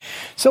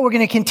So we're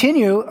going to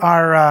continue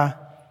our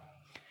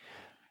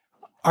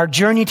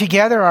journey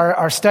together,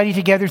 our study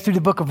together through the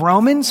book of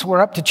Romans. We're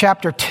up to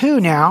chapter 2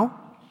 now.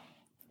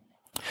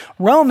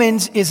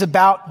 Romans is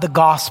about the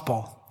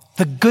gospel,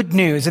 the good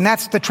news, and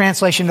that's the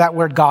translation of that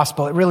word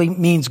gospel. It really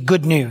means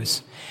good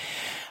news.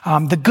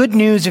 The good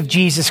news of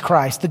Jesus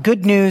Christ, the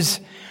good news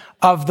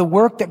of the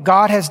work that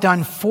God has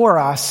done for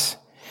us,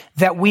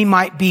 that we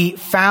might be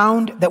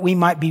found, that we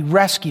might be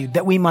rescued,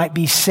 that we might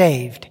be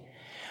saved,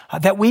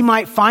 that we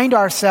might find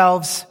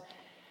ourselves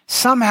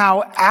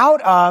somehow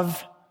out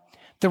of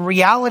the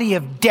reality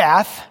of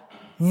death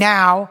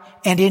now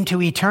and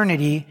into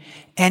eternity,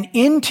 and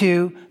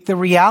into the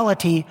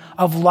reality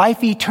of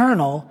life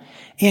eternal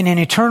in an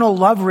eternal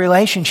love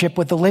relationship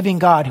with the living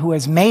God who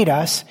has made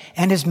us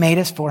and has made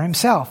us for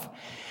himself.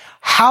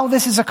 How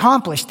this is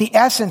accomplished, the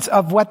essence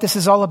of what this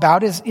is all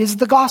about is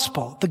the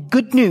gospel, the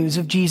good news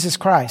of Jesus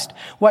Christ,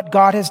 what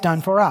God has done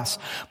for us.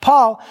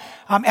 Paul,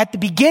 at the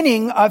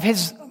beginning of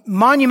his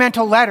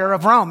monumental letter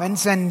of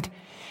Romans, and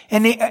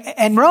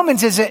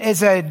Romans it's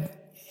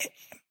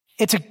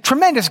a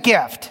tremendous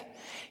gift.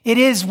 It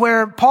is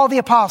where Paul the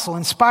Apostle,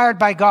 inspired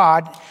by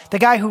God, the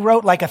guy who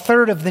wrote like a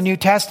third of the New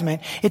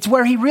Testament, it's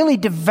where he really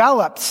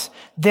develops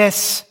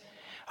this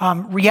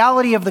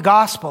reality of the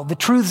gospel, the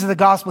truths of the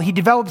gospel. He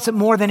develops it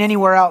more than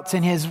anywhere else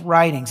in his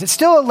writings. It's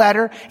still a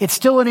letter. It's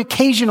still an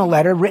occasional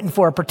letter written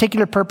for a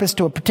particular purpose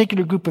to a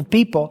particular group of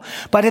people.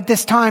 But at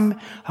this time,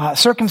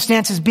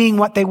 circumstances being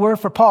what they were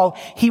for Paul,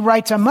 he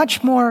writes a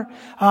much more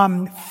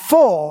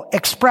full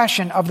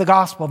expression of the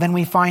gospel than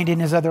we find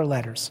in his other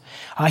letters.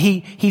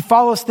 He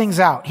follows things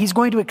out. He's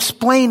going to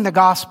explain the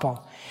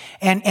gospel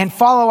and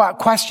follow out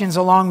questions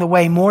along the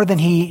way more than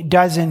he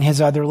does in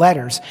his other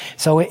letters.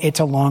 So it's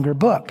a longer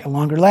book, a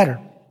longer letter.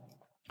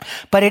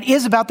 But it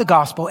is about the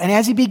gospel, and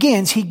as he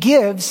begins, he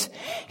gives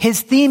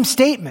his theme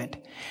statement,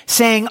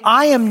 saying,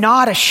 I am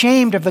not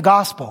ashamed of the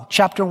gospel.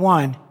 Chapter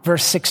 1,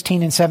 verse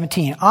 16 and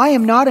 17. I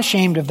am not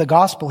ashamed of the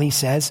gospel, he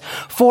says,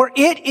 for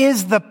it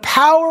is the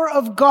power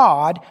of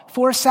God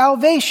for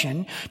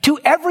salvation to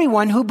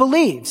everyone who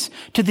believes,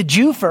 to the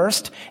Jew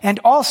first and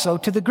also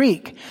to the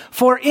Greek.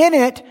 For in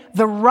it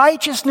the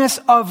righteousness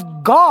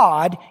of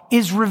God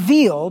is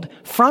revealed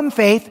from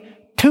faith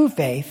to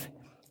faith,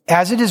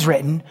 as it is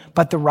written,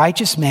 but the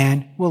righteous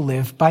man will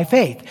live by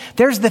faith.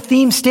 There's the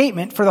theme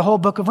statement for the whole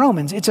book of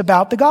Romans. It's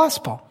about the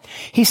gospel.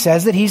 He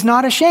says that he's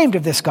not ashamed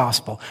of this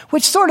gospel,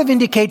 which sort of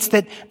indicates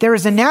that there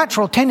is a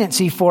natural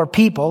tendency for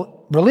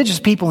people, religious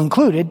people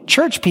included,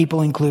 church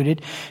people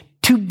included,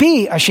 to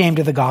be ashamed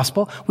of the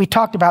gospel. We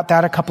talked about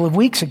that a couple of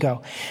weeks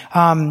ago.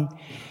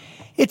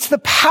 It's the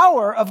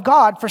power of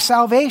God for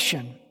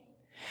salvation.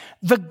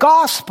 The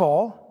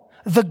gospel,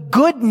 the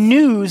good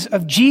news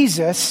of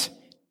Jesus,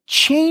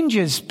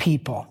 changes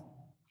people.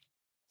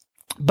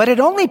 But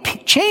it only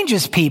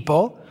changes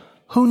people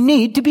who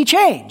need to be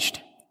changed.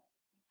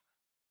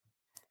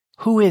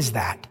 Who is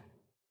that?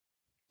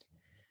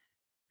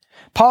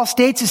 Paul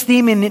states his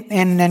theme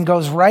and then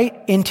goes right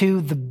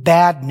into the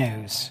bad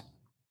news.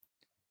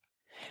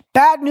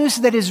 Bad news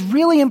that is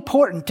really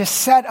important to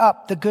set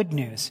up the good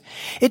news.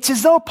 It's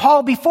as though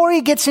Paul, before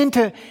he gets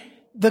into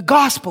the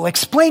gospel,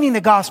 explaining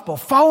the gospel,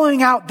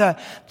 following out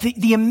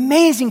the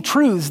amazing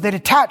truths that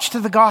attach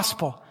to the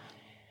gospel,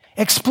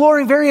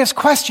 exploring various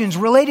questions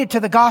related to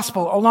the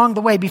gospel along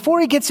the way.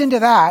 Before he gets into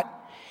that,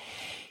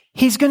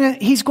 he's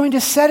going to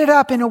set it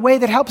up in a way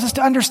that helps us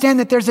to understand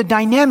that there's a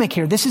dynamic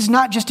here. This is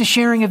not just a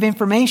sharing of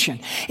information.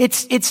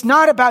 It's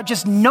not about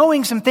just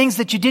knowing some things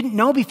that you didn't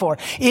know before.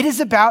 It is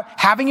about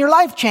having your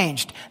life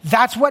changed.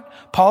 That's what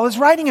Paul is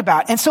writing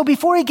about. And so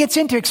before he gets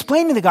into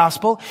explaining the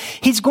gospel,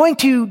 he's going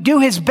to do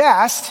his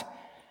best,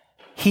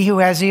 he who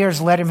has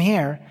ears, let him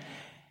hear,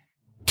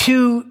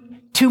 to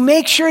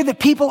make sure that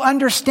people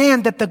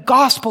understand that the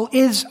gospel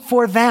is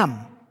for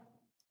them.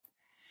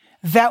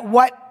 That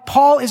what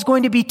Paul is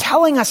going to be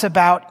telling us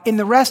about in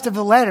the rest of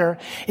the letter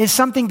is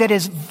something that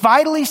is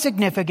vitally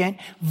significant,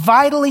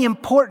 vitally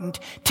important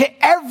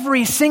to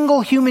every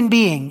single human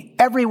being,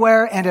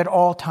 everywhere and at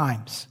all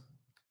times.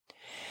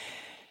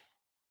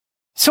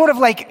 Good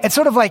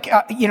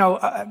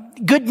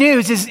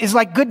news is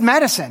like good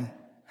medicine.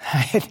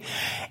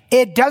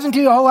 It doesn't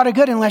do you a whole lot of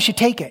good unless you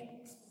take it.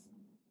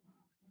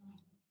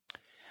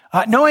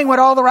 Knowing what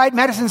all the right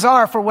medicines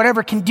are for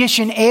whatever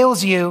condition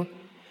ails you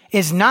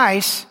is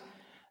nice,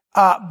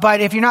 but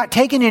if you're not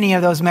taking any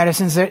of those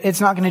medicines, it's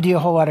not going to do you a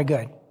whole lot of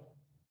good.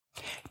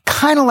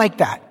 Kind of like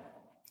that.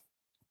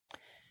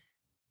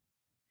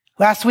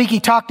 Last week he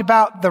talked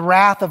about the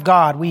wrath of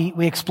God.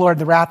 We explored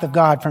the wrath of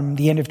God from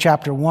the end of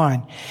chapter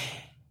 1.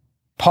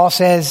 Paul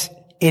says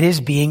it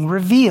is being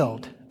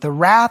revealed. The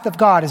wrath of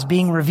God is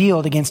being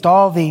revealed against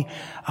all the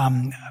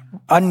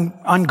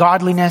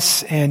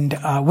ungodliness and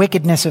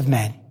wickedness of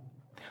men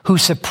who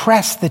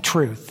suppress the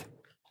truth.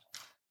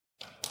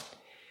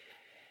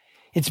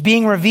 It's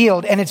being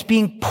revealed and it's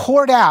being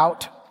poured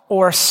out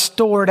or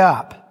stored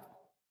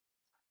up.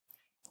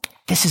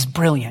 This is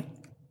brilliant,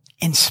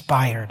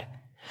 inspired.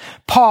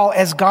 Paul,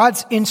 as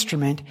God's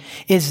instrument,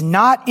 is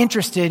not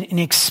interested in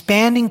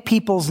expanding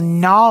people's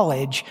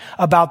knowledge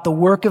about the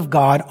work of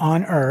God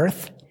on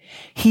earth.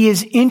 He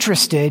is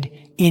interested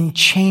in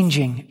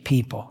changing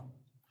people.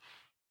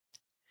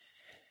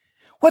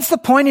 What's the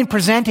point in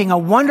presenting a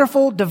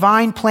wonderful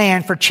divine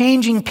plan for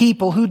changing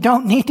people who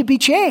don't need to be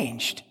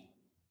changed?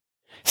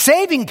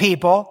 Saving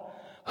people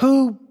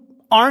who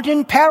aren't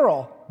in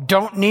peril,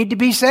 don't need to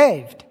be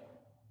saved.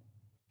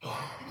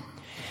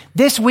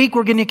 This week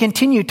we're going to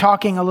continue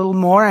talking a little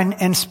more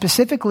and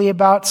specifically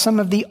about some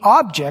of the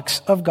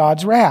objects of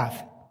God's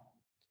wrath.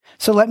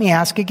 So let me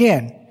ask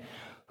again,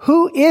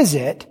 who is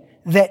it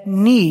that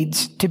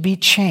needs to be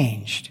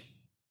changed?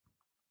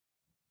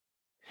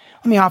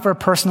 Let me offer a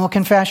personal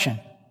confession.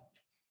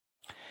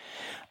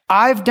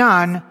 I've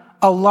done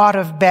a lot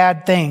of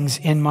bad things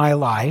in my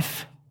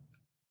life,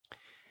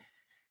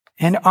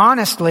 and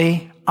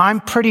honestly,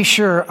 I'm pretty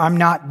sure I'm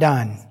not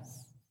done.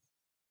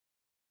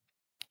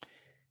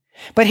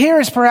 But here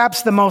is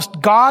perhaps the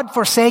most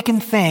God-forsaken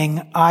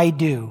thing I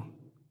do.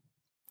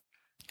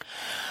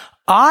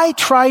 I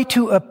try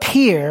to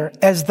appear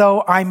as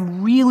though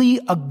I'm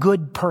really a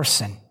good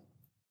person.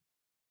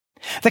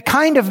 The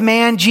kind of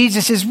man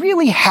Jesus is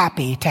really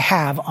happy to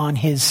have on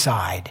his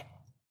side.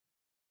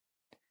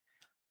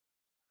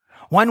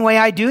 One way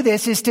I do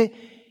this is to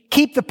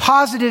keep the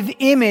positive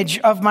image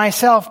of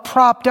myself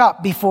propped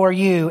up before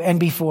you and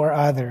before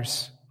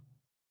others,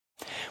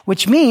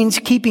 which means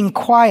keeping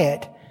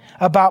quiet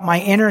about my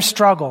inner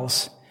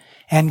struggles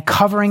and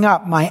covering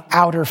up my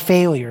outer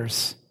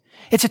failures.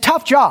 It's a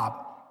tough job.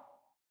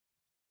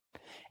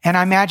 And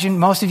I imagine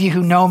most of you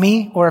who know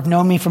me or have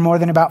known me for more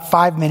than about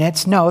 5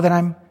 minutes know that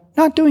I'm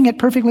not doing it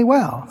perfectly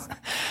well.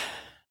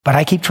 But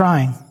I keep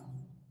trying.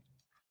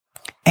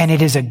 And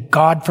it is a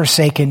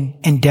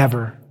God-forsaken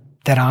endeavor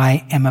that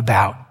I am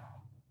about.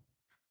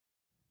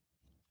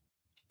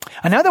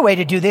 Another way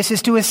to do this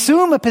is to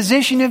assume a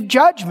position of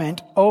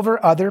judgment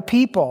over other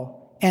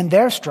people and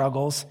their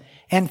struggles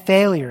and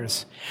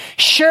failures.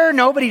 Sure,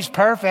 nobody's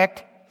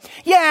perfect.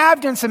 Yeah,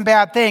 I've done some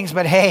bad things,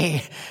 but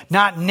hey,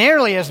 not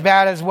nearly as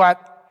bad as what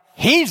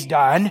he's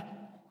done.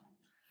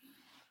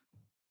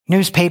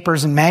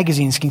 Newspapers and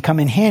magazines can come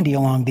in handy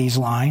along these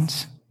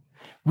lines,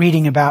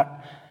 reading about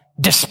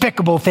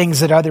despicable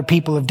things that other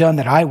people have done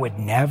that I would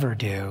never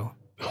do.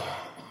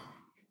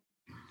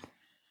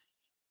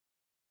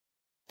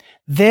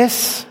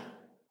 This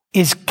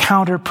is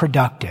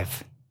counterproductive.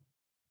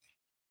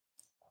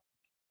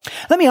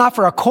 Let me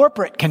offer a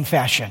corporate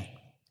confession.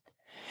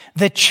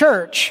 The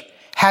church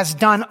has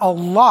done a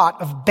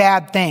lot of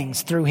bad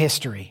things through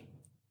history.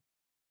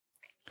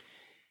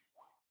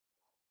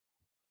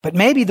 But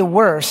maybe the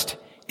worst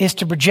is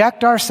to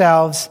project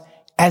ourselves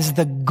as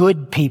the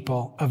good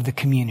people of the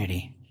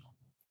community.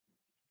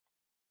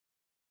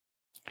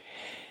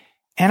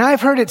 And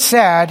I've heard it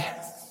said,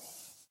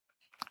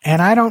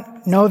 and I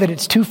don't know that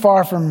it's too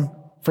far from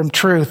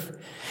truth,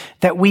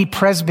 that we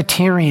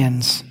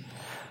Presbyterians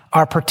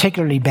are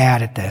particularly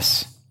bad at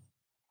this.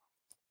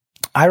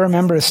 I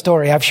remember a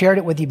story. I've shared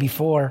it with you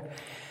before.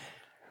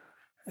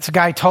 This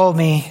guy told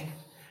me,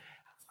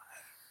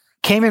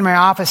 came in my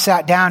office,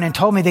 sat down, and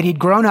told me that he'd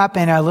grown up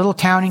in a little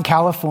town in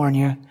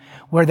California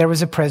where there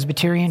was a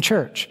Presbyterian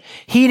church.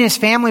 He and his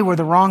family were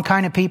the wrong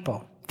kind of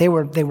people. They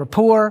were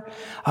poor.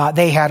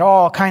 They had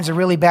all kinds of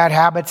really bad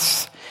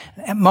habits,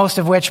 much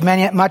of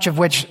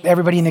which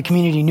everybody in the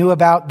community knew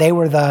about. They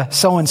were the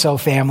so-and-so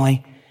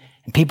family,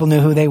 and people knew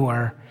who they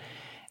were.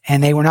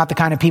 And they were not the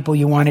kind of people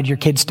you wanted your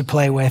kids to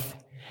play with.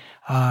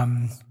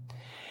 And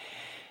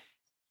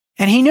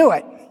he knew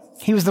it.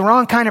 He was the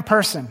wrong kind of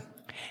person.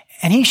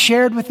 And he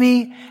shared with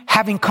me,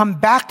 having come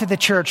back to the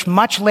church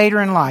much later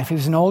in life. He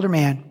was an older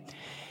man.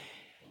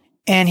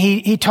 And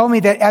he told me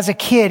that as a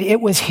kid, it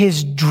was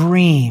his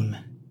dream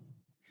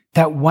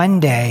that one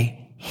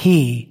day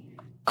he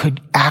could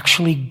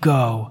actually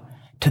go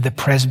to the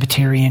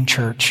Presbyterian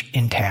church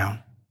in town.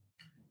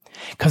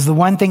 Because the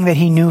one thing that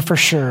he knew for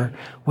sure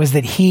was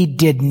that he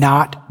did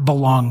not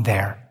belong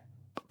there.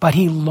 But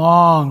he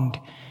longed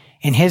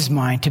in his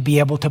mind to be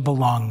able to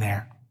belong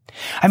there.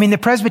 I mean, the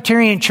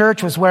Presbyterian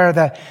church was where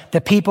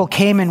the people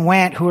came and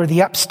went who were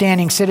the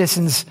upstanding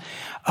citizens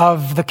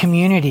of the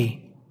community.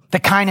 The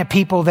kind of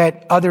people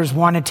that others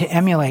wanted to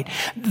emulate.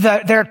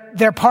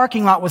 Their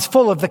parking lot was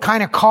full of the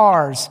kind of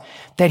cars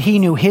that he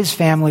knew his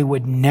family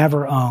would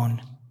never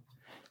own.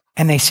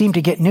 And they seemed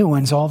to get new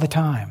ones all the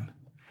time.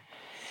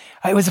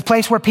 It was a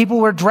place where people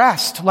were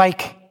dressed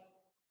like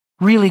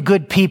really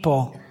good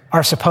people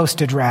are supposed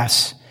to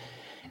dress.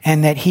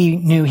 And that he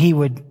knew he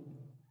would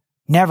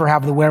never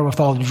have the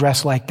wherewithal to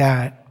dress like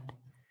that.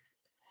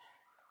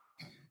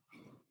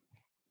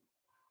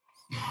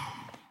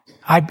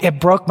 It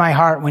broke my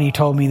heart when he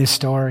told me this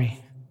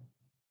story.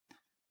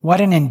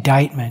 What an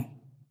indictment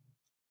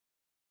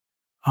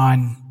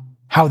on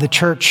how the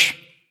church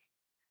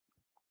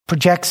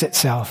projects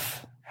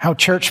itself, how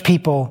church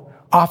people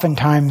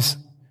oftentimes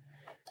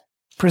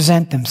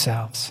present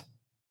themselves.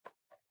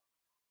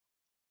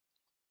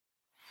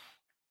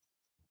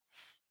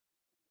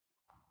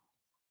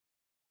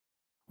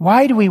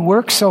 Why do we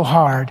work so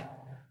hard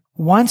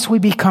once we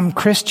become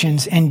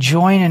Christians and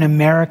join an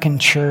American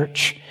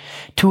church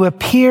to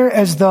appear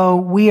as though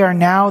we are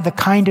now the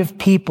kind of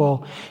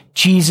people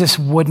Jesus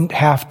wouldn't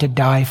have to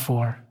die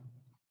for?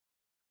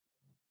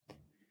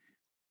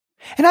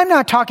 And I'm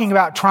not talking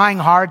about trying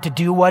hard to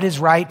do what is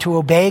right, to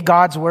obey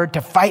God's word,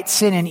 to fight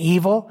sin and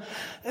evil.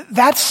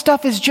 That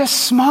stuff is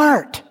just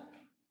smart.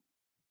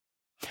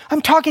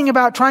 I'm talking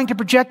about trying to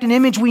project an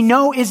image we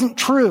know isn't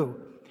true,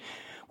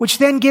 which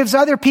then gives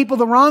other people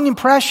the wrong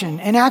impression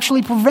and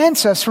actually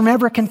prevents us from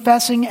ever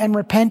confessing and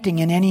repenting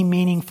in any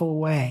meaningful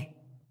way.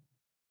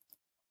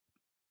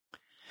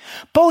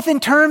 Both in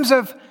terms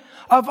of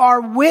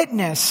our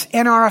witness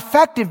and our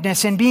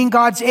effectiveness in being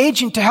God's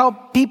agent to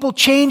help people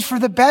change for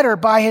the better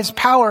by His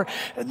power,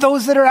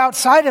 those that are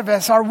outside of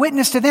us, our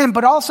witness to them,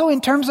 but also in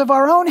terms of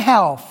our own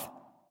health.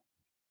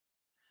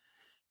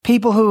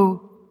 People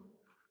who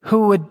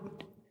would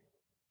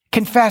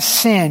confess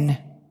sin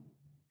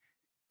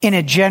in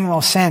a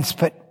general sense,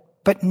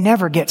 but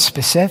never get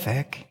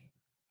specific,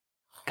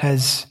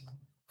 because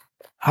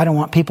I don't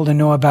want people to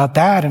know about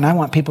that, and I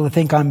want people to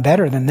think I'm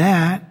better than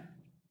that.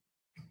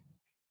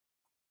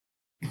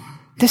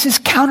 This is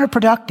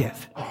counterproductive.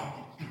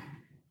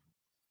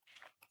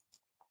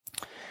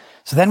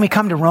 So then we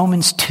come to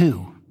Romans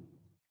 2.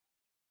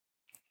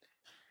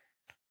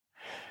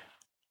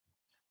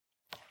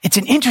 It's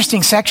an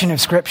interesting section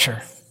of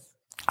Scripture.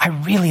 I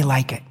really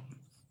like it.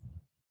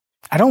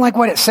 I don't like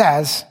what it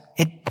says.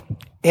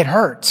 It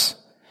hurts.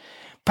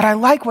 But I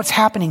like what's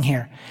happening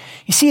here.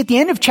 You see, at the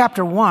end of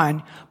chapter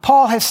 1,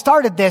 Paul has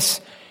started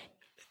this,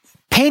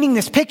 painting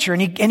this picture,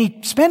 and he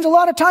spends a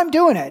lot of time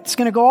doing it. It's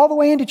going to go all the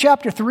way into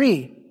chapter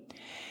 3.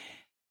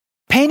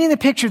 Painting the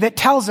picture that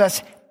tells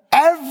us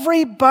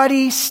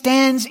everybody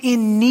stands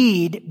in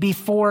need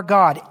before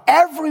God.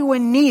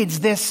 Everyone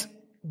needs this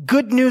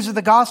good news of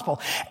the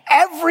gospel.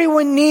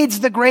 Everyone needs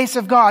the grace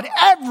of God.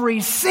 Every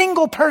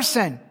single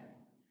person.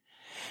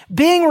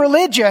 Being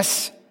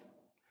religious,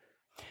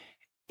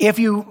 if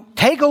you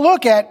take a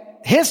look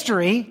at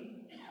history,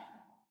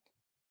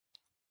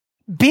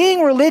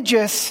 being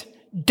religious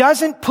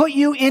doesn't put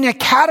you in a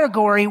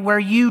category where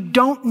you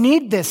don't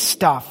need this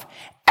stuff.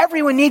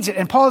 Everyone needs it,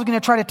 and Paul is going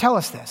to try to tell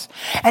us this.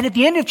 And at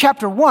the end of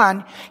chapter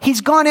 1,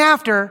 he's gone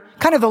after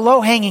kind of the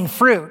low-hanging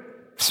fruit,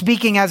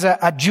 speaking as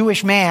a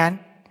Jewish man.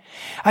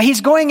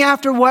 He's going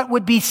after what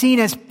would be seen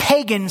as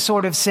pagan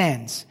sort of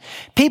sins.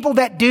 People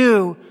that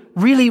do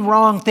really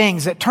wrong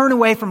things, that turn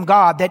away from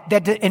God,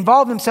 that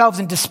involve themselves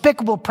in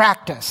despicable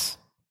practice.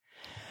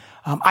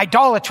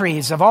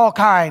 Idolatries of all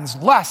kinds,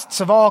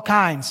 lusts of all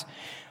kinds.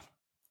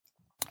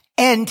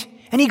 And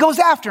he goes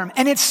after them.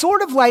 And it's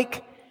sort of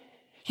like,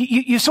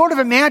 you sort of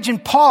imagine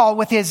Paul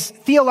with his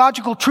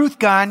theological truth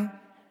gun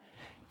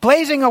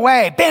blazing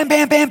away. Bam,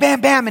 bam, bam,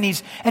 bam, bam.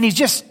 And he's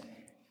just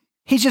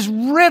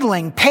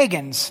riddling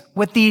pagans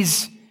with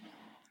these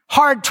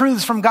hard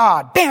truths from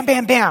God. Bam,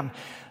 bam, bam.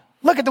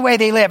 Look at the way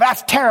they live.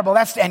 That's terrible.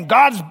 And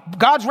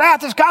God's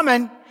wrath is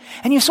coming.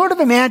 And you sort of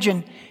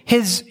imagine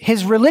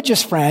his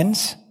religious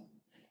friends,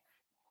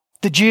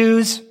 the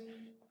Jews,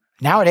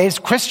 nowadays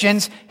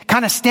Christians,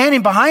 kind of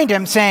standing behind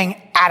him saying,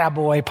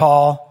 "Attaboy,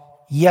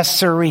 Paul. Yes,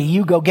 sirree.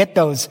 You go get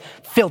those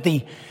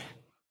filthy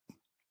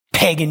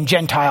pagan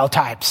Gentile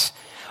types.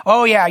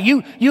 Oh yeah,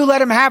 you let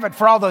them have it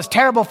for all those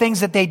terrible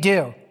things that they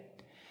do."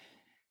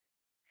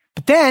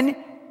 But then,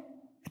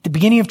 at the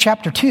beginning of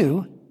chapter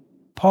 2,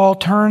 Paul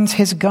turns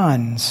his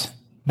guns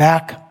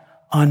back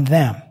on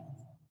them,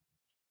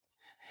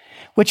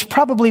 which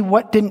probably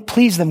what didn't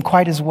please them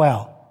quite as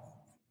well.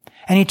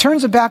 And he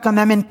turns it back on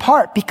them in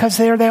part because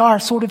there they are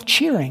sort of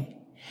cheering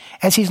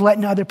as he's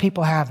letting other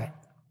people have it.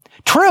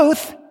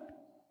 Truth,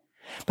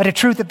 but a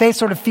truth that they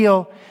sort of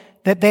feel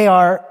that they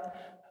are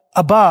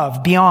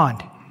above,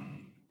 beyond.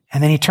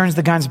 And then he turns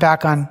the guns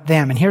back on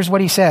them. And here's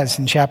what he says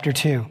in chapter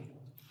 2.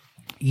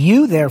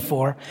 "You,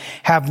 therefore,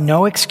 have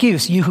no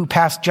excuse, you who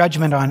pass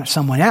judgment on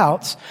someone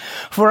else.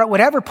 For at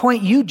whatever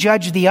point you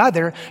judge the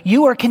other,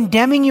 you are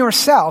condemning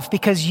yourself,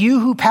 because you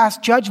who pass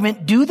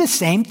judgment do the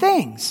same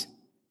things.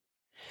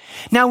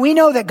 Now we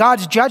know that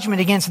God's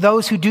judgment against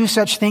those who do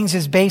such things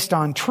is based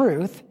on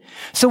truth.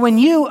 So when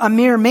you, a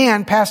mere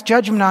man, pass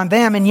judgment on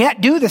them and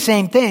yet do the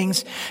same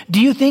things, do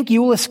you think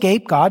you will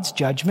escape God's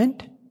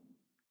judgment?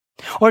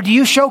 Or do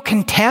you show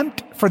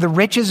contempt for the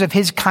riches of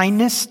His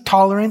kindness,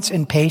 tolerance,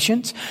 and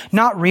patience,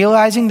 not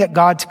realizing that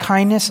God's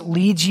kindness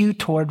leads you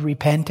toward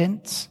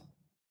repentance?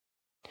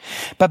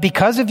 But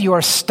because of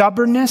your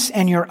stubbornness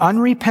and your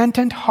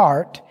unrepentant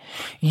heart,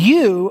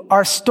 you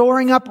are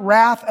storing up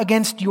wrath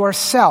against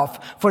yourself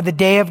for the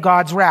day of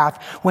God's wrath,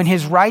 when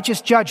His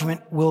righteous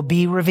judgment will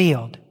be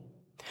revealed.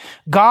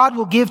 God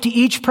will give to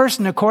each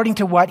person according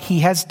to what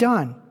he has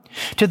done.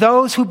 To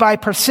those who by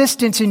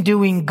persistence in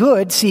doing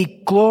good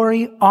seek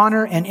glory,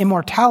 honor, and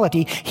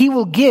immortality, He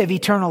will give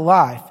eternal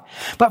life.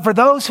 But for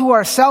those who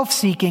are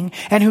self-seeking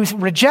and who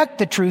reject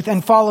the truth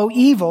and follow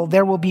evil,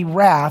 there will be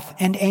wrath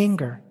and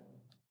anger.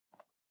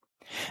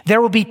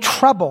 There will be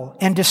trouble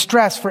and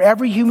distress for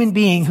every human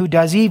being who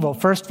does evil,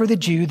 first for the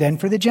Jew, then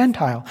for the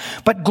Gentile.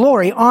 But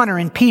glory, honor,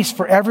 and peace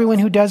for everyone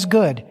who does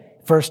good,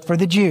 first for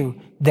the Jew,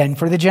 then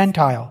for the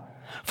Gentile.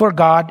 For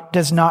God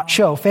does not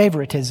show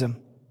favoritism.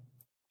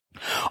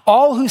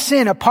 All who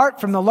sin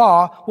apart from the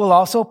law will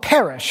also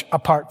perish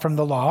apart from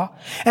the law,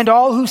 and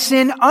all who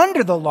sin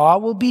under the law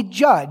will be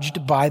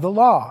judged by the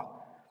law.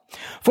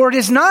 For it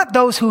is not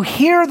those who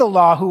hear the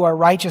law who are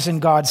righteous in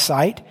God's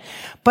sight,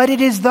 but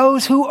it is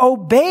those who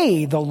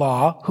obey the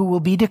law who will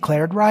be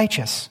declared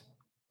righteous.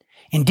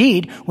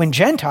 Indeed, when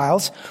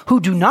Gentiles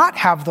who do not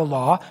have the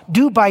law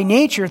do by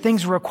nature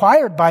things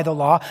required by the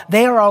law,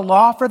 they are a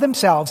law for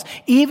themselves,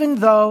 even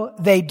though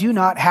they do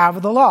not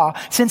have the law,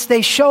 since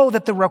they show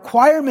that the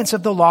requirements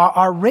of the law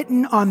are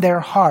written on their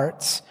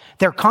hearts,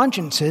 their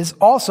consciences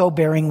also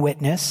bearing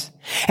witness,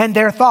 and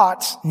their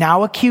thoughts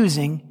now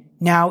accusing,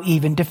 now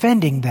even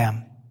defending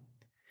them.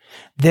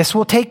 This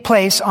will take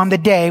place on the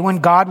day when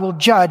God will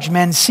judge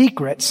men's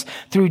secrets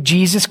through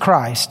Jesus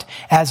Christ,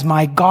 as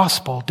my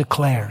gospel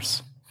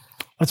declares.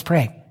 Let's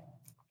pray.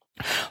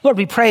 Lord,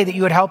 we pray that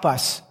you would help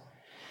us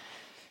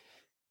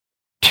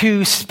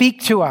to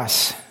speak to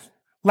us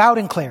loud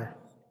and clear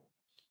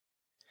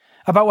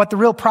about what the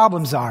real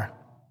problems are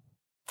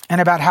and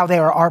about how they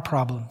are our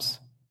problems.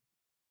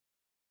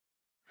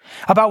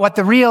 About what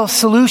the real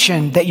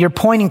solution that you're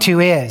pointing to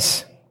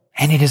is,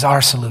 and it is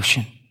our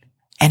solution.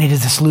 And it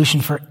is a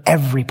solution for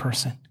every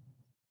person.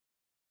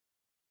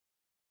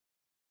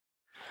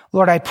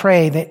 Lord, I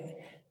pray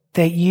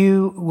that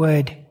you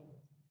would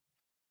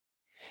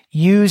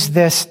use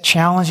this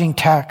challenging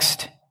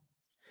text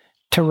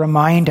to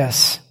remind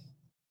us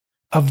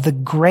of the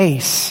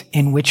grace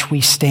in which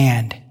we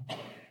stand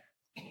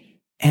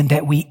and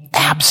that we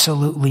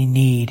absolutely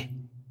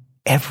need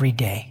every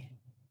day.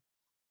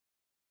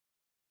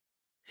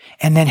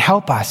 And then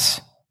help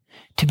us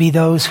to be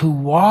those who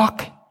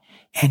walk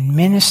and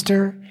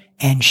minister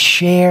and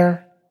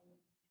share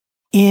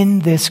in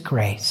this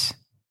grace.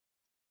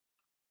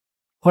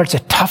 Lord, it's a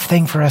tough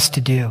thing for us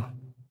to do,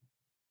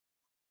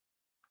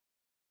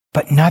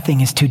 but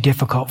nothing is too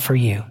difficult for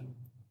you.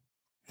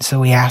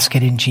 So we ask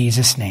it in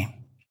Jesus' name.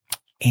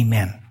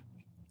 Amen.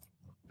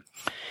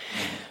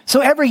 So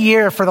every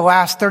year for the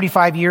last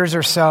 35 years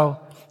or so,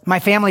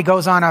 my family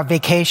goes on a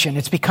vacation.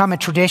 It's become a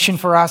tradition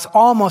for us.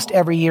 Almost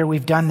every year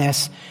we've done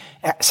this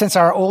since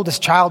our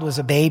oldest child was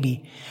a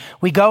baby.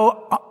 We go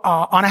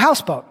on a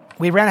houseboat.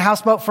 We rent a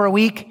houseboat for a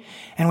week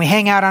and we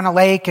hang out on a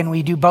lake and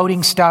we do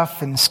boating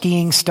stuff and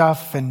skiing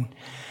stuff and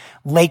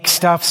lake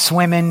stuff,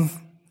 swimming,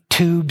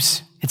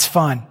 tubes. It's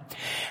fun.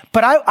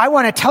 But I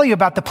want to tell you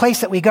about the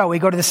place that we go. We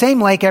go to the same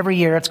lake every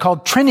year. It's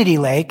called Trinity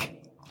Lake.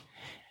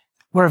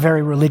 We're a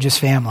very religious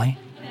family.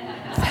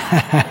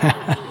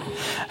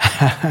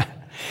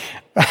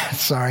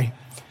 Sorry.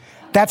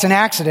 That's an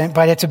accident,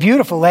 but it's a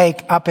beautiful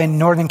lake up in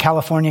Northern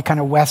California, kind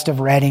of west of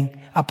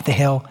Redding, up the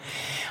hill.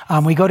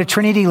 We go to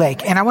Trinity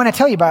Lake, and I want to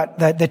tell you about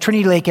the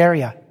Trinity Lake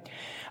area.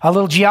 A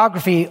little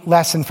geography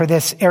lesson for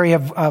this area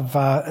of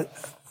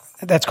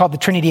that's called the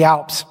Trinity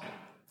Alps.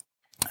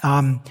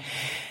 As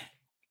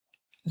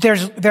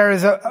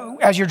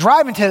you're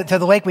driving to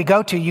the lake we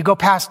go to, you go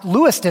past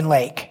Lewiston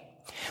Lake.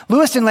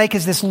 Lewiston Lake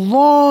is this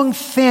long,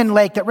 thin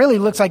lake that really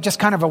looks like just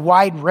kind of a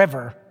wide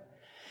river,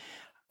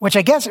 which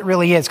I guess it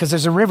really is because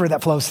there's a river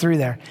that flows through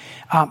there.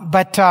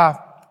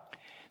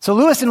 So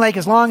Lewiston Lake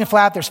is long and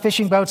flat. There's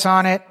fishing boats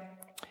on it.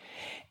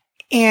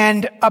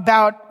 And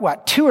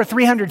about, 200 or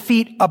 300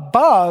 feet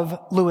above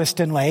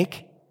Lewiston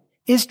Lake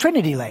is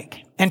Trinity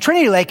Lake. And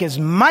Trinity Lake is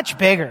much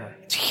bigger.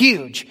 It's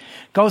huge.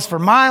 Goes for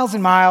miles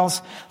and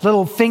miles,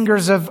 little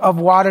fingers of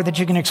water that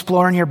you can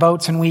explore in your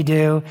boats, and we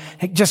do.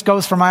 It just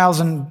goes for miles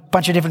in a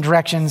bunch of different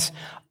directions,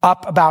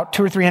 up about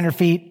 200 or 300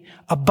 feet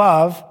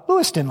above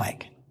Lewiston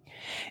Lake.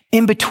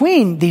 In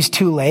between these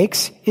two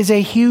lakes is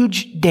a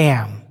huge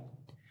dam,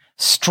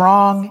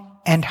 strong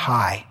and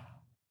high.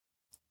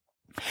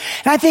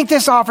 And I think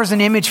this offers an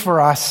image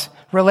for us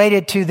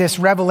related to this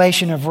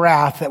revelation of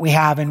wrath that we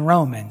have in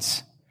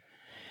Romans.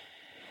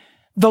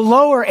 The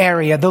lower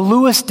area, the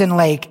Lewiston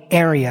Lake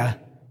area,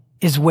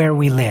 is where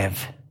we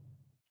live.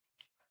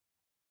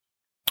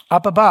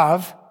 Up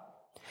above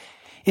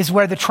is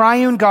where the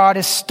triune God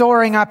is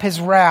storing up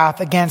his wrath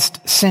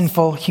against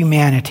sinful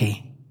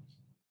humanity.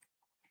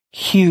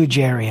 Huge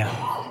area.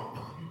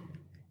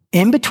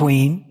 In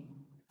between,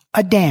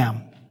 a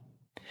dam.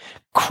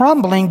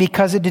 Crumbling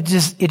because it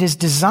is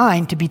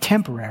designed to be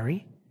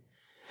temporary.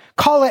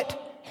 Call it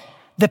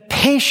the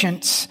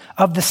patience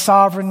of the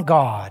sovereign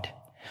God,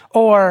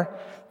 or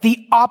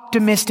the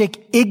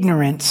optimistic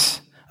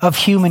ignorance of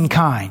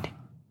humankind.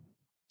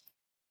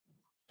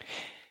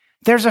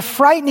 There's a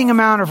frightening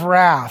amount of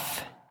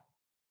wrath,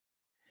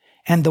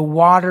 and the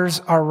waters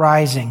are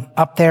rising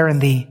up there in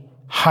the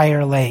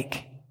higher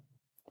lake.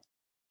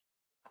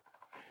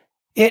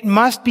 It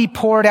must be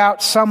poured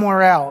out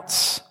somewhere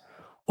else,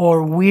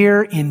 or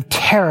we're in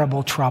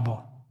terrible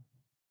trouble.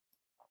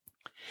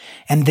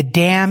 And the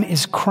dam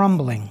is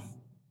crumbling.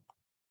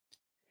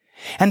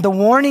 And the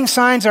warning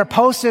signs are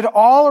posted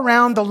all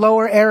around the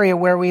lower area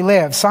where we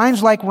live.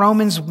 Signs like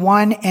Romans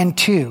 1 and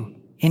 2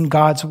 in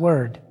God's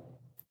Word.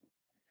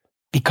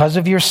 Because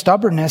of your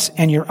stubbornness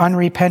and your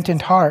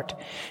unrepentant heart,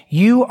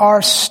 you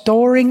are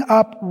storing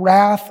up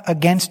wrath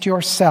against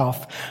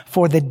yourself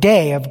for the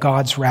day of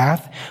God's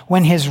wrath,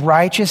 when His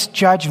righteous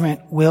judgment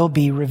will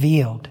be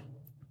revealed.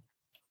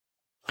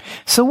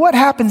 So what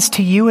happens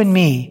to you and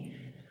me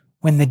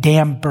when the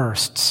dam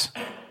bursts?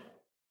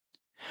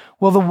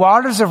 Will the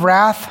waters of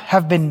wrath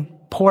have been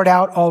poured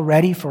out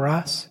already for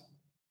us?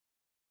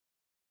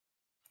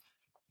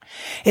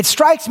 It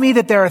strikes me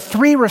that there are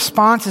three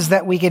responses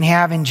that we can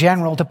have in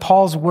general to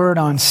Paul's word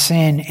on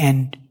sin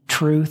and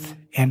truth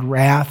and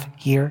wrath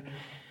here.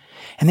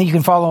 And then you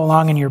can follow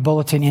along in your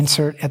bulletin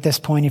insert at this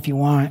point if you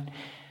want.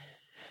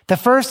 The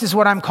first is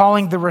what I'm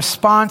calling the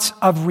response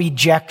of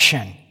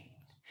rejection.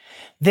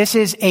 This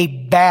is a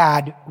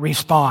bad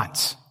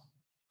response.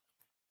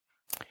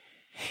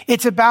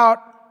 It's about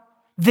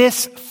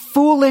this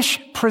foolish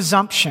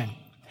presumption.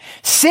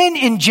 Sin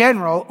in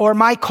general, or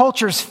my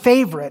culture's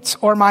favorites,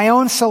 or my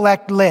own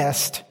select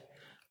list,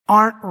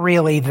 aren't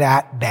really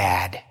that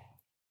bad.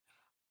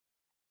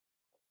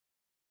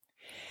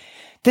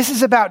 This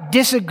is about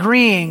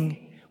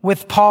disagreeing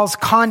with Paul's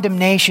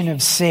condemnation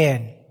of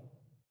sin.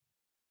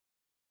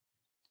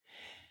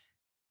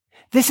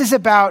 This is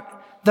about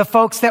the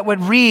folks that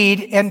would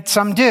read, and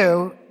some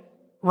do,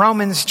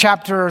 Romans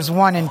chapters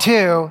 1 and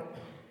 2,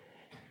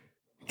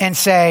 and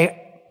say,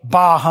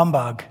 bah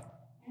humbug.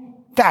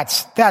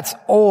 That's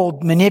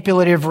old,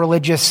 manipulative,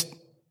 religious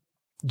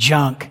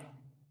junk.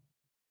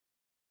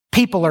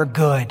 People are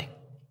good.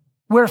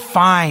 We're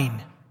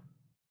fine.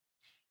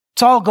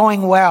 It's all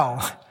going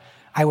well.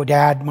 I would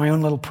add my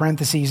own little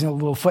parentheses and a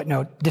little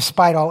footnote,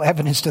 despite all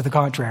evidence to the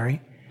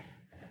contrary.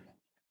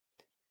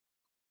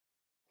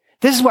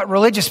 This is what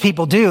religious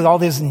people do, all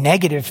these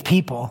negative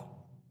people.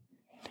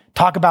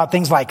 Talk about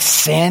things like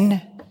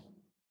sin.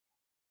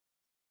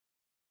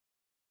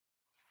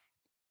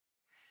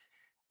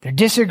 They're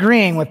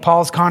disagreeing with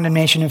Paul's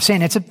condemnation of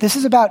sin. This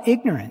is about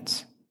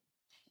ignorance.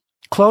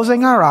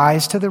 Closing our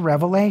eyes to the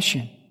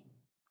revelation.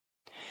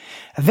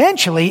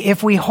 Eventually,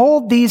 if we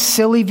hold these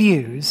silly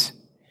views,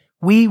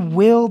 we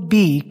will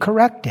be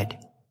corrected.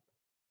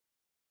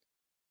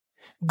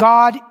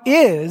 God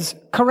is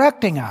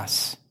correcting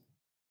us.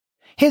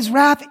 His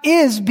wrath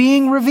is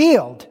being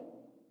revealed.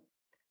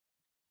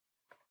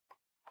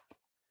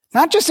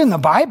 Not just in the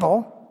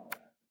Bible,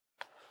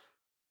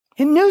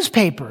 in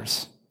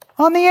newspapers,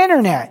 on the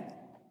internet.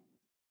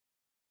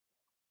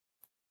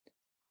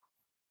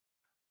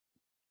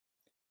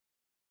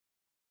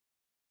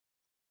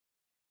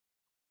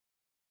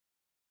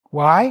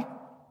 Why?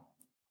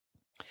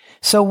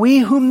 So we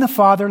whom the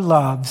Father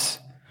loves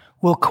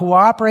will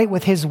cooperate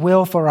with His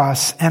will for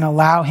us and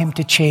allow Him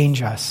to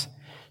change us,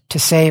 to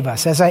save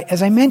us. As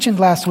I mentioned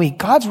last week,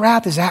 God's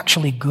wrath is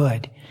actually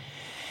good.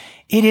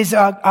 It is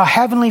a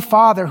heavenly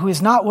Father who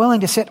is not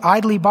willing to sit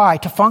idly by,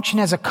 to function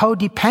as a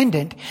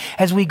codependent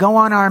as we go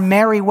on our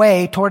merry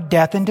way toward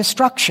death and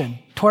destruction,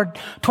 toward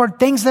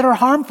things that are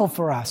harmful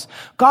for us.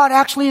 God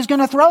actually is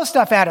going to throw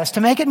stuff at us to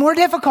make it more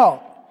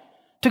difficult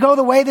to go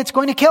the way that's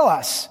going to kill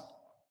us.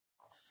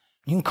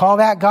 You can call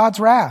that God's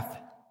wrath.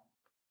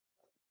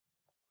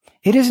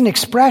 It is an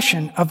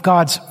expression of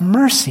God's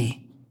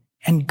mercy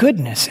and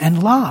goodness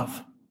and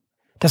love.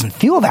 It doesn't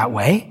feel that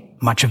way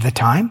much of the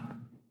time.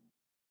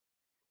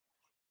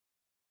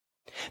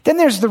 Then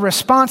there's the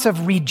response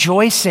of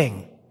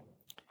rejoicing.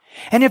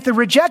 And if the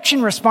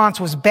rejection response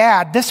was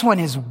bad, this one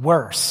is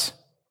worse.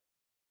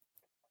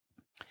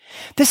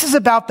 This is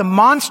about the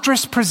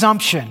monstrous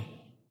presumption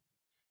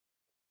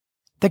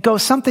that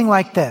goes something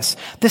like this.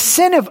 The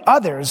sin of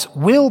others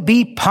will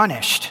be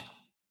punished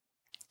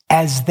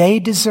as they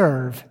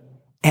deserve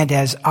and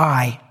as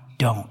I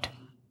don't.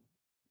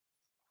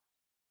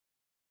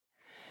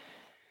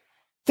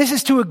 This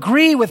is to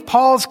agree with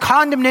Paul's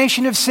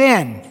condemnation of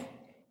sin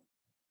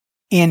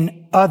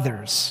in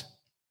others.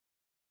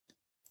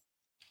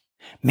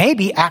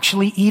 Maybe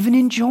actually even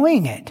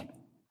enjoying it.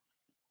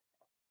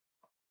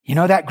 You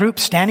know, that group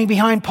standing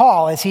behind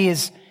Paul as he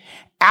is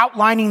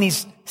outlining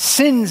these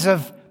sins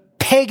of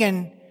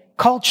pagan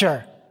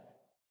culture.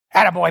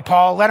 Attaboy,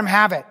 Paul, let him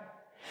have it.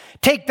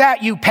 Take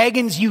that, you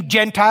pagans, you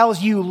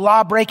Gentiles, you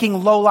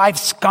law-breaking, low-life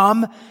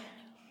scum.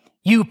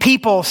 You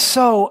people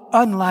so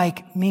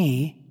unlike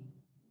me.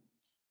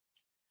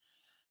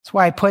 That's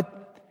why I put,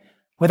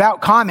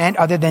 without comment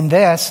other than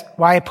this,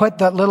 why I put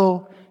the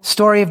little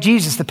story of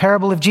Jesus, the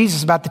parable of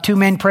Jesus about the two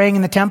men praying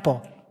in the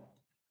temple.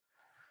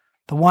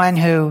 The one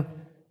who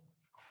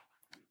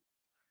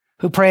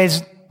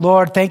prays,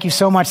 Lord, thank you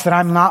so much that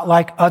I'm not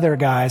like other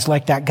guys,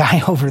 like that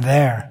guy over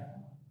there,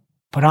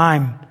 but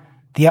I'm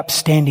the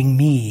upstanding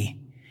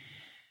me.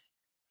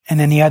 And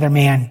then the other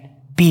man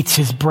beats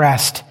his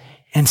breast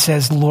and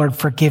says, Lord,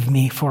 forgive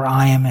me, for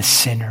I am a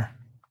sinner.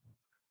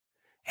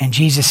 And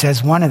Jesus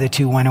says one of the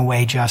two went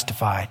away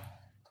justified.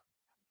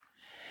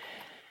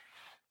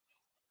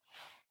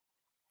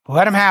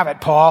 Let them have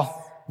it,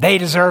 Paul. They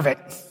deserve it.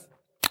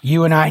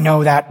 You and I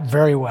know that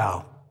very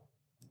well.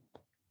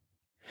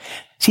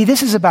 See,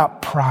 this is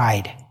about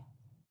pride.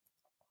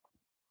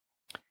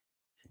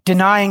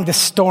 Denying the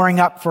storing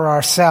up for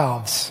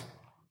ourselves.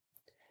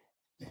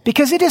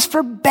 Because it is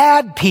for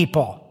bad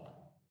people.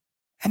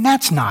 And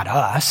that's not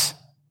us.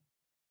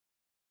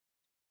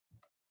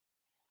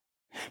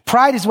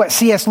 Pride is what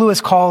C.S.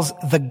 Lewis calls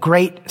the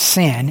great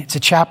sin. It's a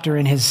chapter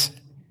in his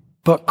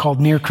book called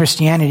Mere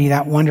Christianity,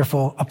 that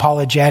wonderful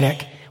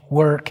apologetic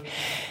work.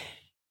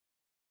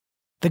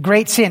 The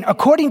great sin.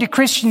 According to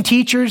Christian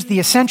teachers, the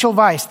essential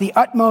vice, the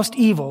utmost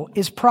evil,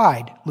 is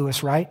pride,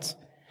 Lewis writes.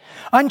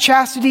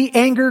 Unchastity,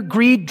 anger,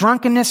 greed,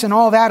 drunkenness, and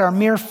all that are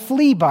mere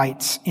flea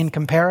bites in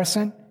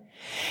comparison.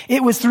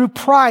 It was through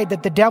pride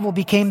that the devil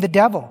became the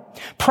devil.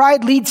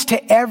 Pride leads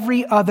to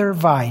every other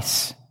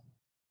vice.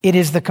 It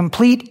is the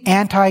complete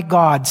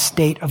anti-God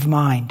state of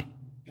mind.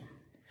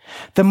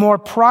 The more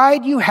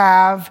pride you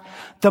have,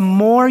 the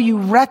more you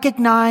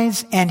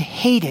recognize and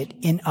hate it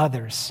in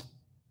others.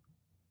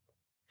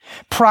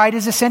 Pride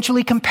is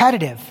essentially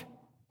competitive.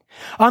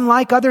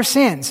 Unlike other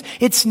sins,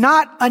 it's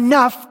not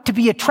enough to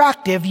be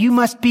attractive. You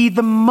must be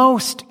the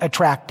most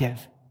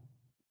attractive.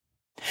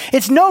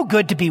 It's no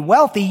good to be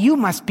wealthy. You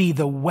must be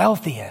the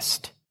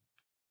wealthiest.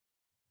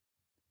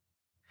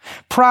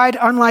 Pride,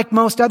 unlike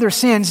most other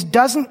sins,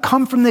 doesn't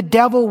come from the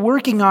devil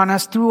working on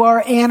us through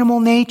our animal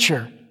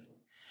nature,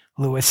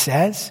 Lewis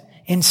says.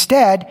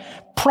 Instead,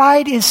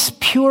 pride is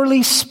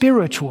purely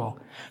spiritual,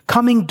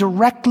 coming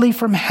directly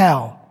from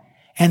hell,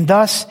 and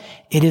thus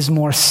it is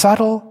more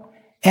subtle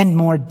and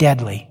more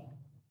deadly.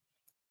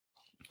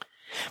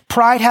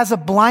 Pride has a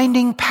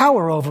blinding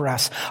power over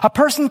us. A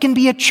person can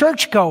be a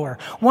churchgoer,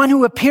 one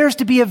who appears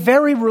to be a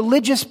very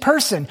religious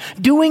person,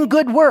 doing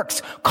good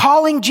works,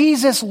 calling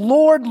Jesus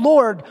Lord,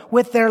 Lord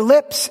with their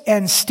lips,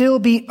 and still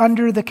be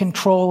under the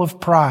control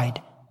of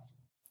pride.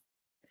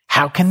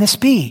 How can this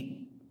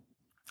be?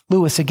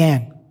 Lewis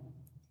again.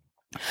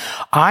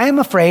 I am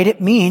afraid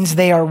it means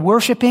they are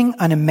worshiping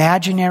an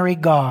imaginary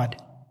God.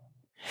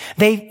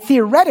 They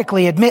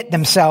theoretically admit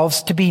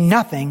themselves to be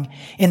nothing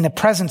in the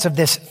presence of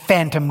this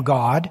phantom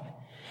God,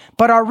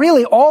 but are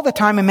really all the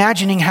time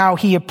imagining how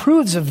he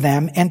approves of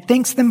them and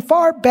thinks them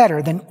far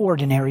better than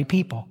ordinary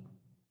people.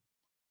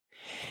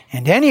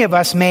 And any of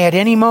us may at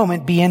any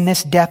moment be in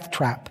this death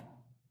trap.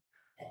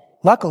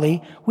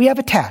 Luckily, we have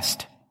a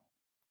test.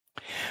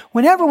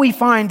 Whenever we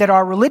find that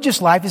our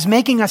religious life is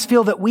making us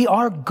feel that we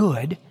are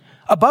good,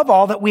 above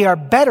all, that we are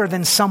better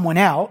than someone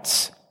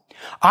else,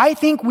 I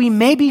think we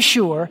may be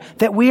sure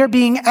that we are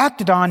being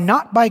acted on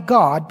not by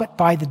God, but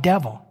by the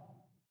devil.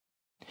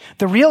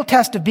 The real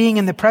test of being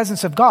in the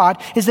presence of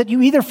God is that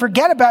you either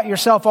forget about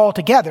yourself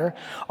altogether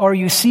or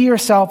you see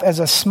yourself as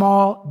a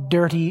small,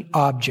 dirty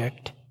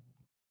object.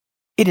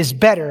 It is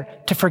better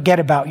to forget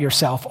about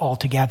yourself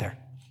altogether.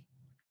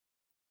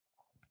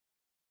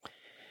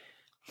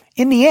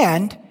 In the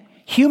end,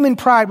 human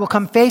pride will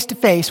come face to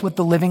face with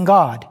the living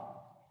God.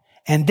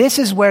 And this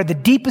is where the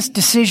deepest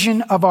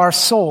decision of our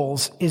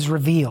souls is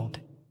revealed.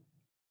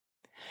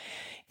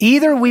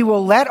 Either we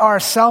will let our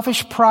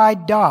selfish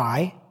pride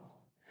die,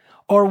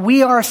 or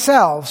we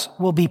ourselves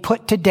will be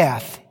put to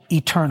death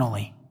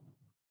eternally.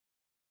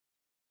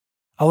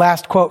 A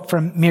last quote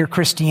from Mere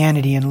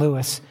Christianity in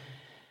Lewis.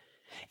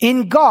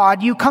 In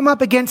God, you come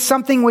up against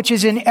something which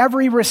is in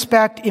every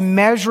respect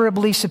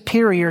immeasurably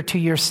superior to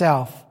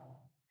yourself.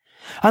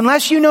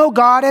 Unless you know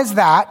God as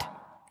that,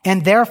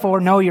 and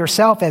therefore know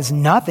yourself as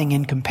nothing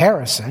in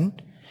comparison,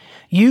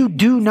 you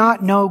do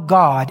not know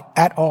God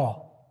at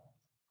all.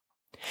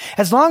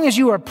 As long as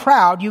you are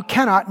proud, you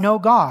cannot know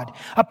God.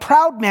 A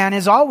proud man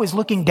is always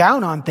looking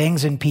down on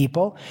things and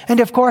people, and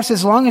of course,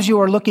 as long as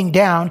you are looking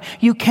down,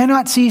 you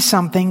cannot see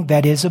something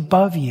that is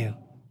above you.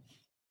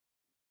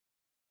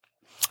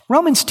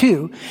 Romans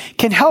 2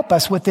 can help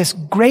us with this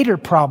greater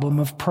problem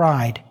of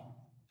pride.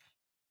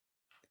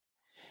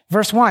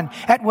 Verse 1,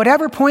 at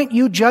whatever point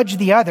you judge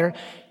the other,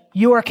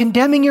 you are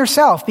condemning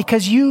yourself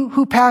because you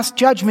who pass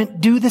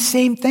judgment do the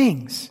same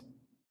things.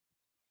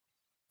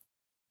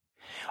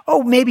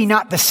 Oh, maybe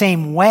not the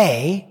same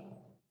way.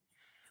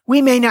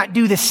 We may not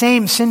do the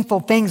same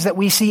sinful things that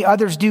we see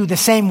others do the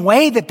same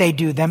way that they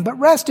do them, but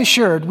rest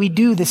assured we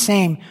do the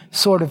same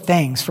sort of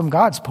things from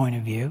God's point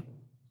of view.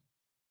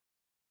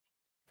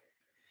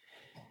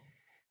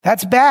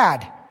 That's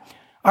bad.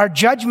 Our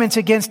judgments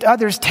against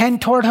others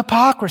tend toward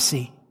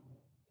hypocrisy.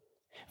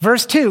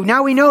 Verse 2,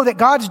 now we know that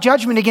God's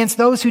judgment against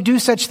those who do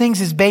such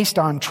things is based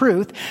on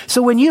truth.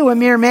 So when you, a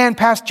mere man,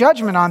 pass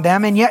judgment on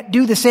them and yet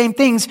do the same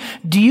things,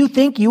 do you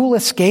think you will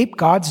escape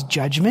God's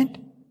judgment?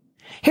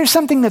 Here's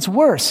something that's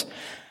worse.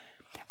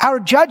 Our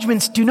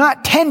judgments do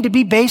not tend to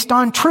be based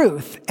on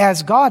truth,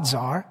 as God's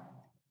are.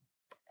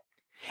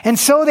 And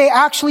so they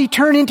actually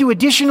turn into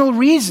additional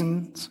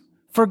reasons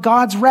for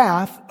God's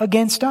wrath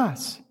against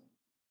us.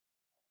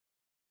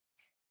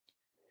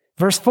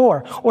 Verse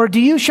 4, or do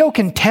you show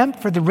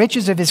contempt for the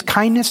riches of his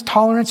kindness,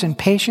 tolerance, and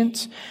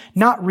patience,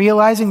 not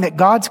realizing that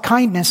God's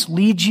kindness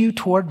leads you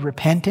toward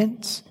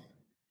repentance?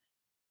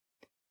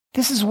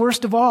 This is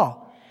worst of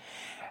all.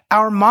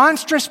 Our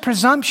monstrous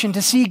presumption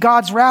to see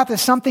God's wrath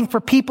as something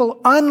for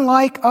people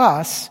unlike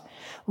us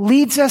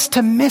leads us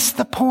to miss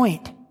the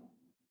point.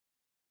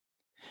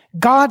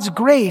 God's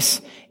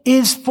grace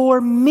is for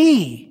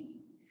me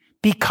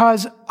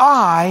because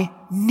I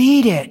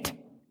need it.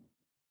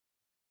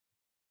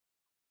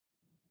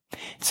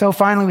 So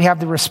finally, we have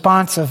the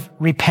response of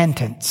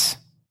repentance.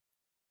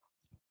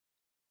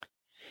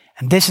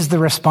 And this is the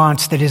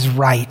response that is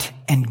right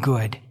and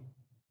good.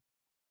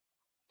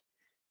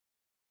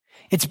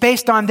 It's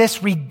based on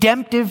this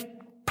redemptive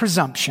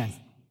presumption.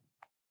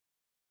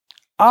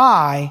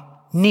 I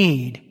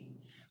need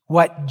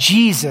what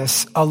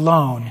Jesus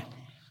alone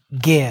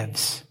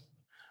gives.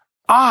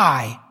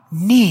 I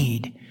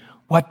need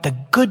what the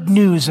good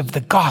news of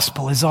the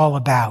gospel is all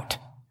about.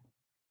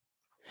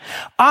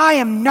 I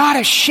am not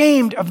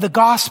ashamed of the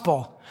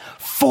gospel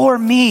for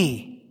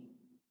me.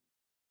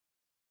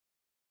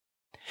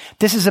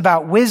 This is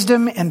about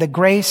wisdom and the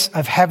grace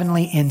of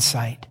heavenly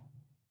insight,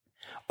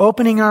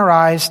 opening our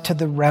eyes to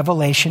the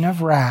revelation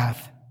of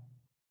wrath,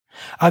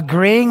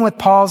 agreeing with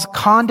Paul's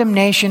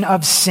condemnation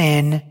of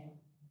sin,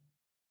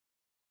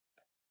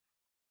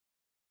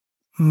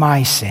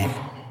 my sin.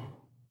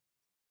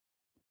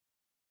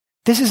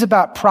 This is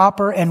about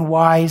proper and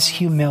wise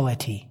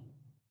humility,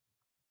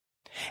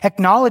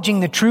 acknowledging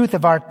the truth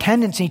of our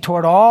tendency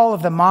toward all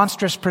of the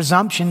monstrous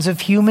presumptions of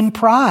human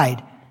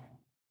pride,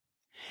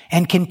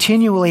 and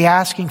continually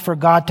asking for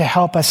God to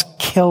help us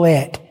kill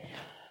it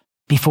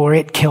before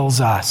it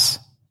kills us.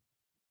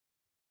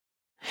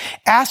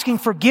 Asking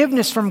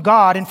forgiveness from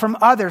God and from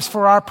others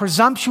for our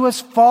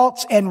presumptuous,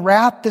 false, and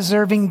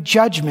wrath-deserving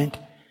judgment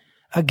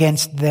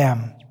against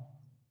them.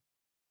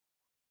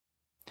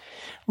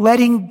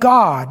 Letting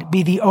God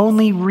be the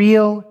only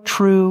real,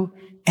 true,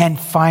 and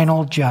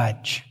final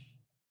judge.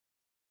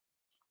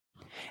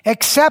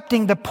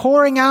 Accepting the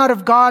pouring out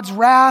of God's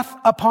wrath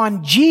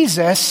upon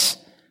Jesus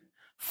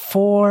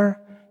for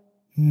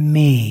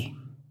me,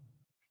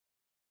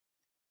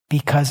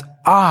 because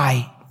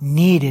I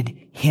needed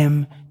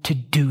him to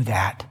do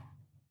that.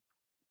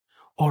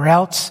 Or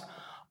else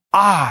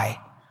I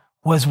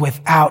was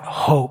without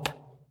hope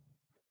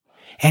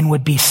and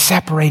would be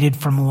separated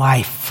from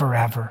life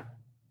forever.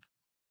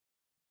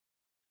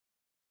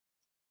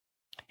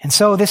 And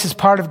so this is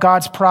part of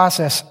God's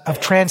process of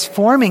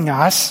transforming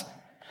us,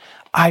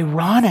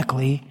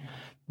 ironically,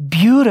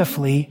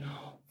 beautifully,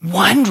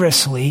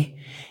 wondrously,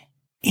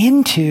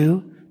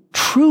 into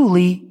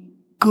truly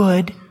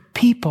good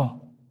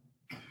people.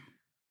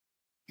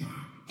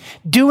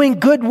 Doing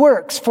good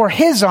works for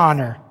his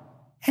honor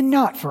and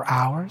not for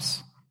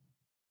ours.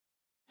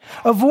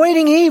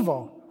 Avoiding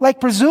evil, like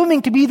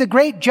presuming to be the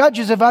great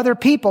judges of other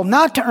people,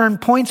 not to earn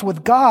points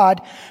with God,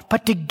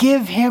 but to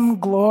give him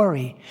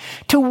glory.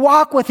 To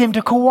walk with him,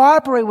 to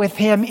cooperate with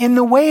him in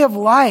the way of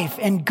life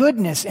and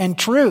goodness and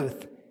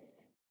truth.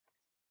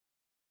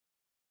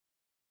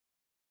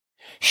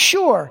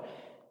 Sure,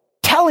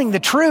 telling the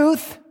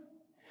truth,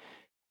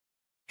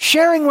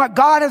 sharing what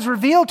God has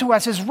revealed to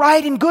us is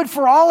right and good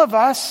for all of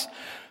us.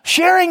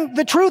 Sharing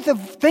the truth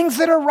of things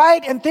that are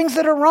right and things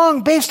that are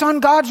wrong based on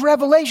God's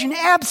revelation,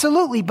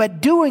 absolutely, but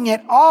doing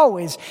it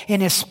always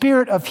in a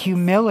spirit of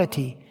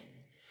humility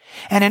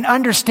and an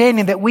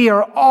understanding that we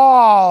are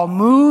all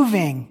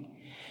moving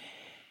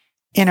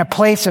in a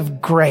place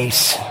of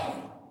grace,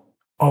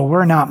 or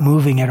we're not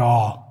moving at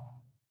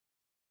all.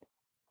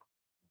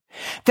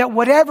 That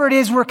whatever it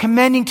is we're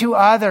commending to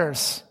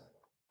others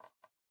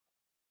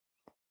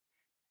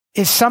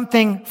is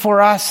something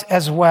for us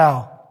as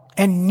well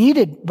and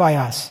needed by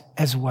us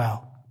as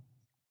well.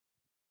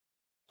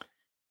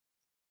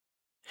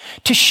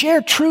 To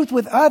share truth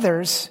with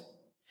others,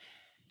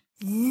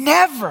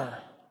 never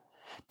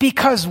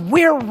because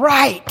we're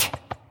right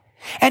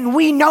and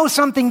we know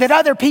something that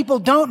other people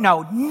don't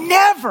know.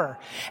 Never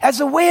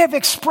as a way of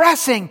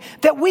expressing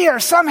that we are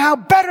somehow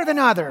better than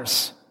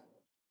others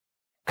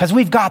because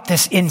we've got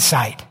this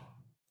insight.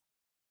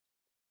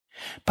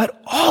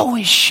 But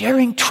always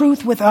sharing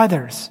truth with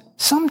others,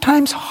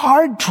 sometimes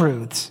hard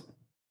truths,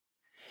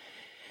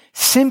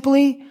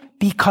 simply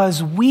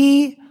because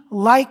we,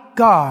 like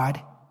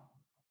God,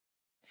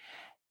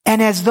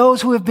 and as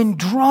those who have been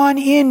drawn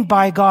in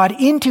by God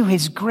into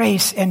his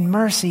grace and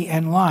mercy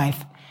and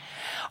life,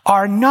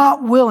 are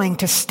not willing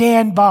to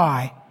stand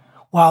by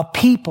while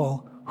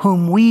people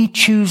whom we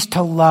choose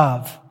to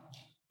love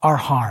are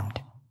harmed.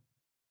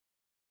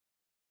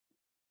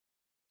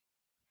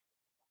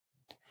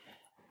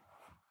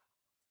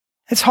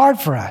 It's hard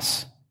for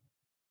us.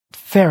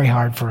 Very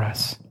hard for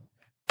us.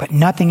 But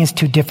nothing is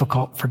too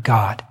difficult for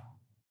God.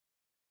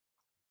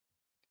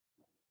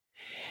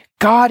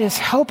 God is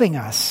helping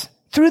us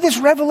through this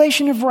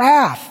revelation of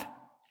wrath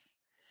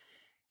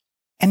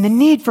and the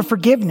need for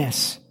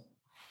forgiveness.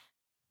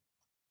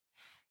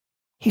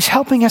 He's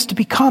helping us to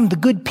become the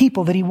good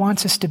people that he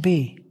wants us to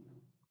be.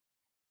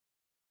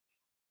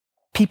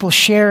 People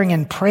sharing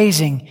and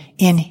praising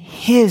in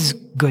his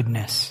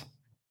goodness.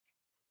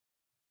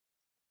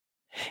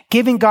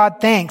 Giving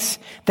God thanks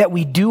that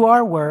we do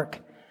our work,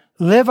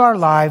 live our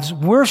lives,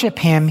 worship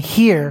him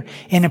here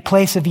in a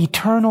place of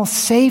eternal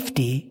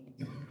safety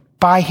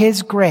by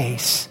his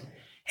grace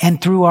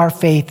and through our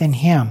faith in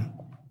him.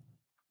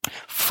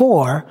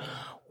 For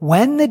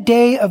when the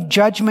day of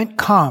judgment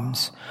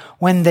comes,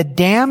 when the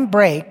dam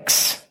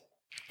breaks,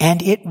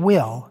 and it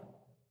will,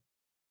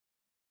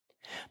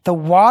 the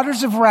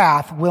waters of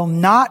wrath will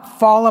not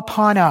fall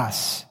upon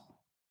us,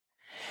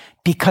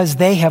 because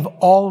they have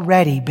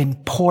already been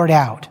poured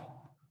out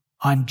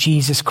on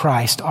Jesus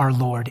Christ, our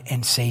Lord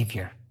and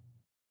Savior.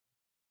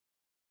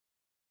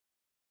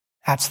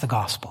 That's the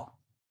gospel.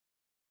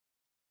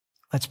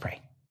 Let's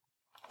pray.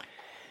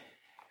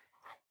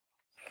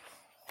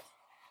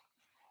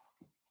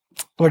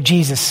 Lord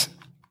Jesus,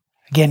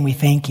 again, we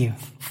thank you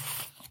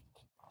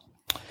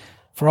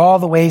for all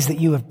the ways that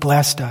you have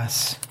blessed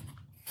us.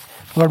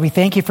 Lord, we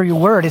thank you for your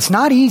word. It's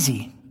not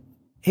easy.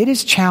 It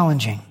is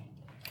challenging.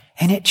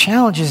 And it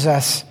challenges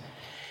us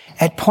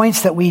at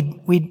points that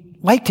we'd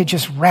like to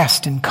just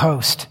rest and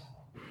coast.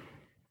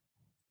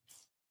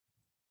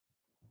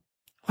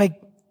 Like,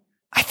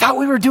 I thought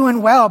we were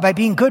doing well by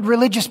being good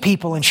religious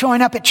people and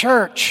showing up at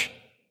church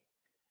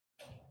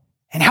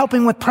and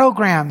helping with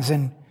programs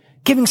and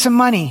giving some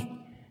money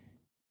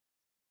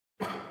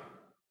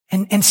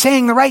and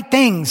saying the right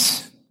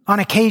things on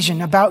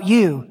occasion about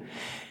you.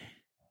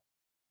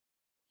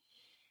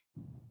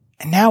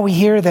 And now we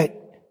hear that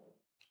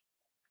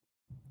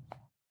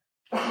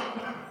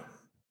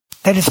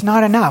it's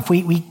not enough.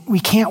 We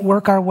can't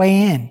work our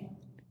way in.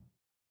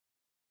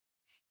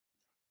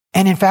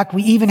 And in fact,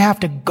 we even have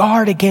to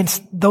guard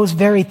against those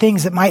very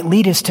things that might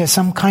lead us to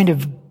some kind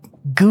of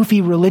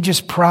goofy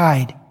religious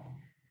pride.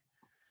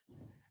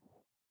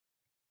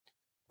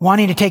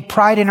 Wanting to take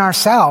pride in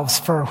ourselves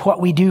for what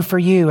we do for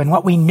you and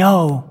what we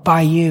know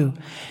by you.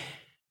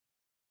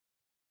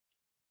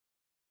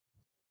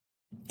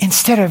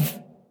 Instead of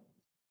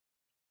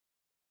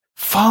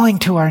falling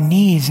to our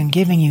knees and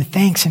giving you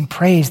thanks and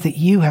praise that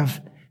you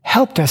have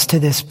helped us to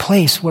this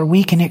place where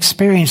we can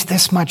experience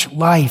this much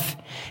life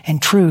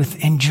and truth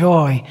and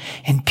joy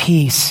and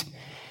peace.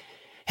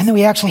 And that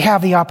we actually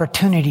have the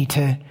opportunity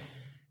to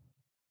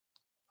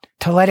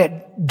let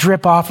it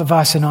drip off of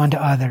us and onto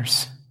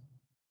others.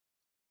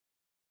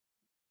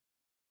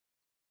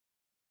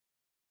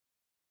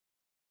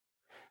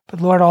 But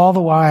Lord, all the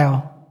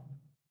while,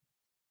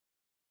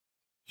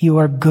 you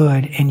are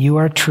good and you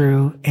are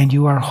true and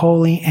you are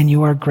holy and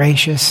you are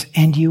gracious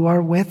and you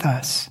are with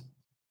us.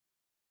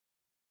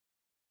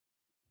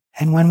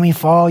 And when we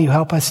fall, you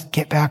help us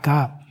get back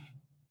up.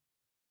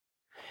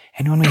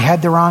 And when we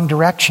head the wrong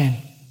direction,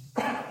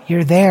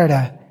 you're there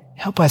to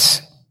help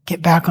us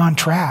get back on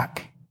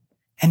track.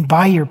 And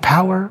by your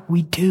power,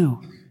 we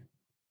do.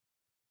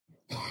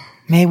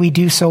 May we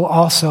do so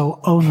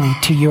also only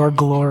to your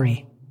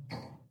glory.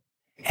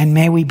 And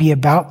may we be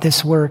about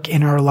this work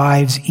in our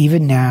lives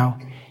even now,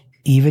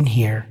 even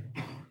here.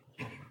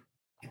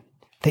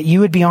 That you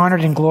would be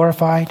honored and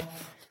glorified,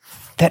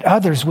 that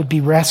others would be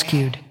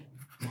rescued,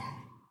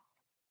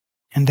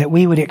 and that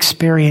we would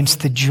experience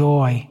the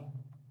joy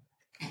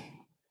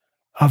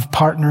of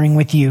partnering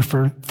with you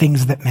for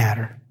things that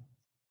matter.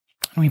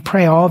 And we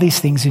pray all these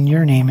things in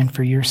your name and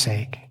for your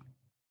sake.